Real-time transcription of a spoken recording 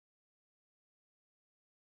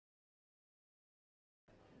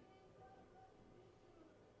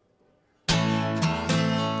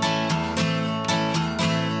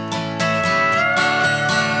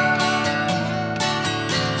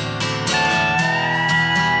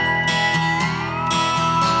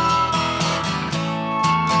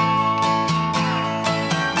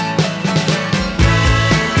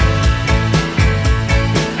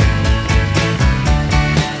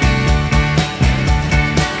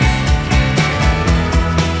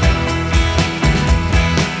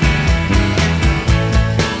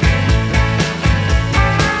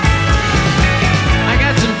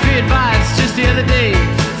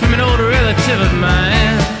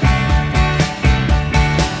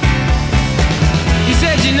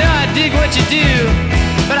dig what you do,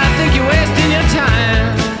 but I think you're wasting your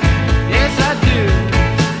time. Yes, I do.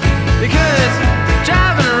 Because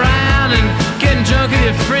driving around and getting drunk with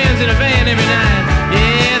your friends in a van every night,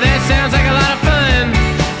 yeah, that sounds like a lot of fun,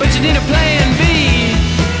 but you need a plan B,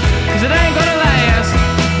 'cause it ain't gonna last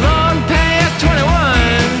long past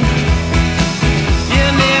 21.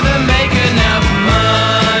 You'll never make enough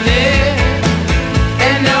money,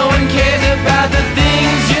 and no one cares about the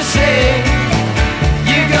things you say.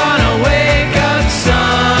 You're gonna wake up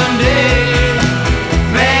someday,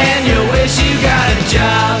 man, you wish you got a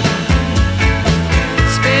job.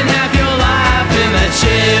 Spend half your life in that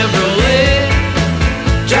Chevrolet,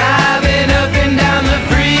 driving up and down the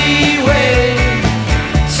freeway.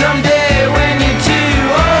 Someday when you're too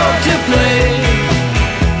old to play,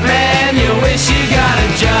 man, you wish you got a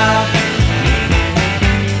job.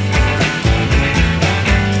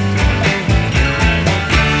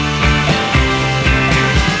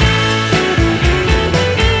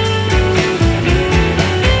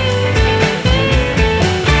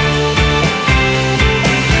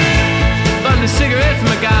 Bummed a cigarette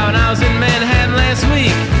from a guy when I was in Manhattan last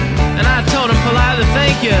week, and I told him politely,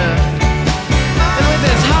 thank you. And with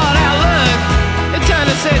this hard outlook, it turned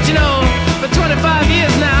and said, you know, for 25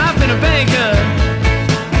 years now I've been a banker.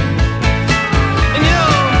 And you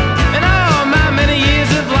know, in all my many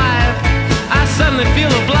years of life, I suddenly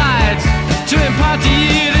feel obliged to impart to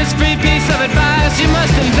you this free piece of advice. You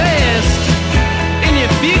must invest in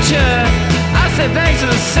your future. I said thanks for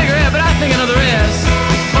the cigarette, but I think I know the rest.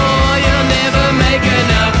 Oh, you'll never make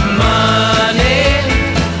enough money,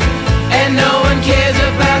 and no one cares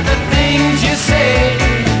about the things you say.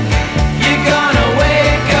 You're gonna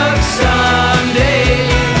wake up someday,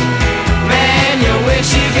 man, you wish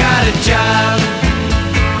you got a job.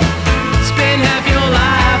 Spend half your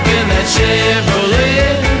life in that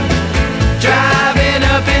Chevrolet, driving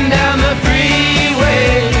up and down the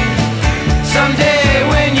freeway. Someday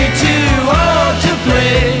when you're too old to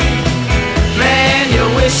play, man, you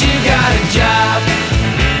wish you got a job.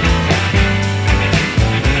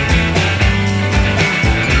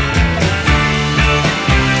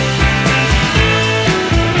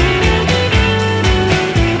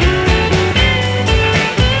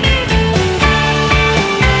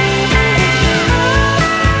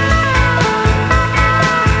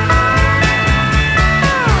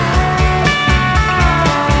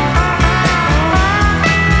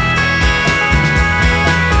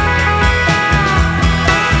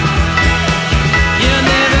 You'll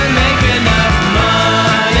never make enough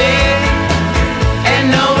money, and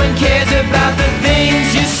no one cares about the things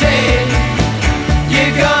you say.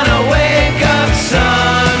 You're gonna wake up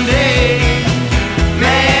someday,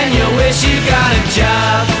 man, you wish you got a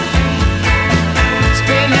job.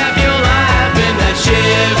 Spend half your life in that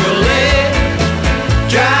Chevrolet,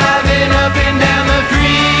 driving up and down the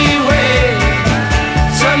freeway.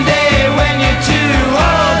 Someday when you're too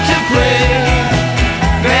old to play,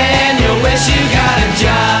 man, you wish you got a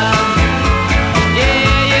job.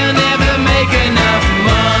 Yeah, you'll never make enough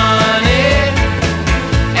money,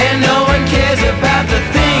 and no one cares about the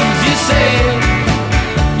things you say.